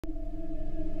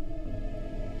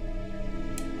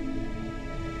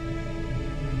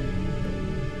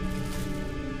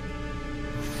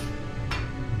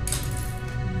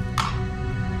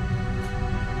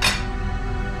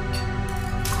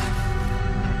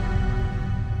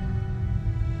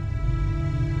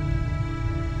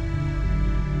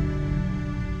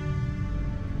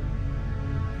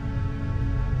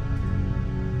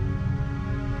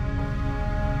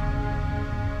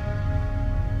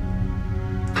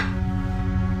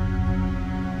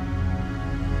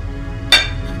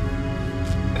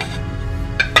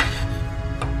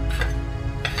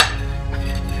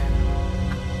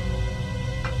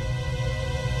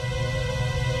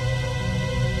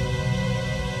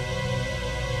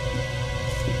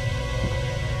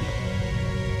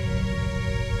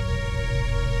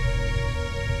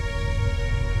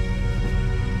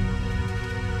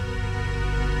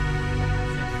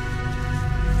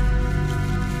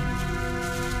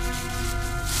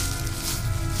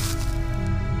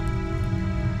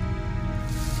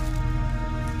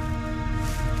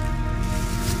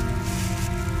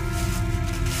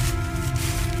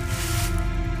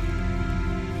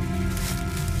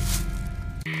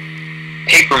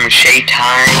paper-mache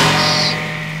times.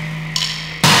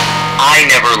 I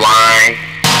never lie.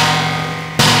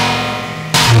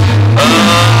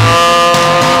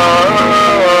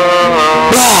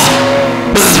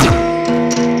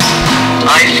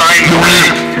 I find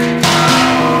grief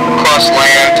across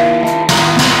land,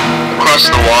 across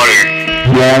the water.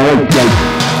 Run!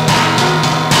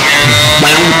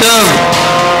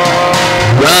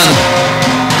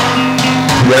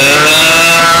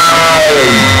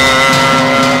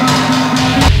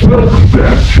 Welcome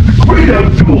back to the great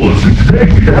outdoors, and today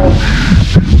we have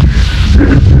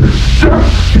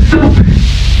Shelby.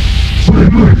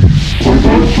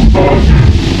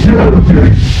 Yeah, okay.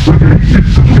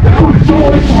 How is the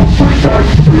life of a first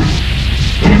accident?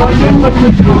 And I know what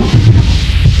to do.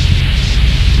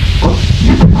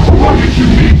 You can quiet to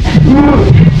me.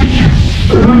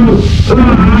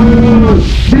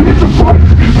 You get the price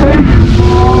of your pain.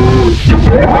 You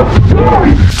may have to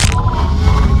die.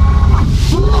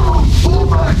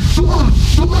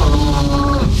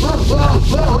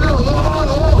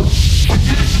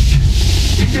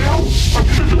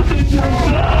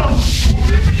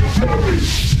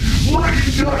 What are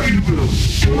you talking about?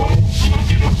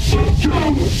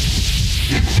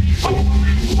 It's the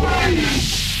only way!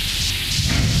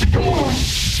 Come on!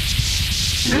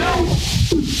 No!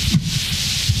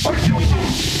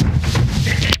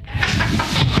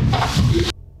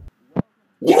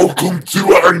 Welcome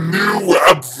to our new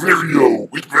app video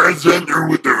with presenter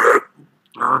with the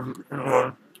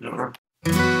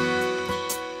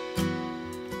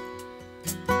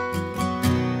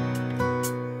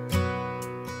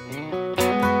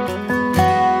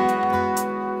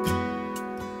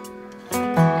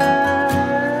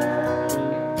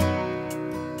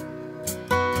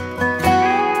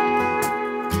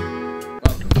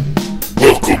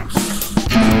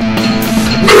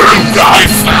I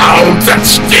found that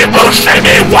Stimulus and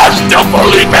it was the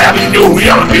fully man he knew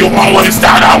you always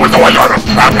thought I was the one on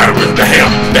the ham,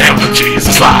 the cheese,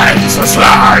 the slides, I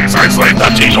sliced the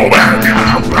cheese over.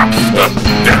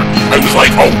 I was like,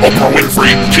 oh, Oprah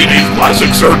Winfrey, she needs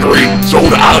plastic surgery, so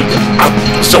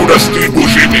does Steve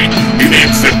Buscemi, he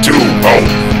needs it too, oh,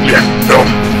 yeah, no,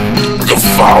 the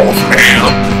foul man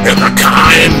and the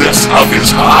kindness of his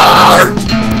heart.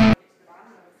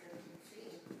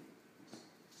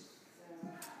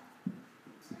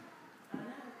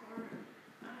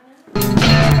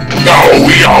 No,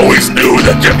 we always knew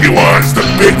that Jimmy was the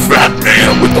big fat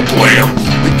man with the plan.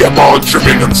 He kept on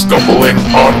tripping and stumbling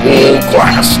on whole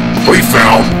class. But he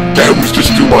found that it was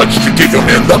just too much to kick him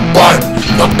in the butt.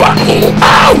 The butthole.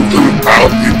 Ow,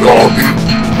 out the door.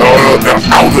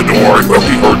 Out the door. It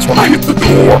really hurts when I hit the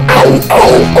door. Ow,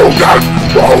 oh God.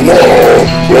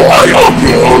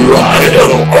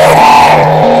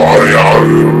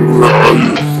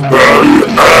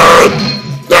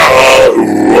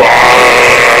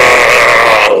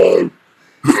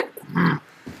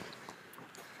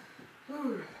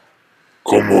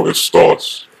 ¿Cómo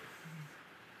estás?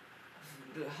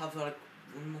 Have a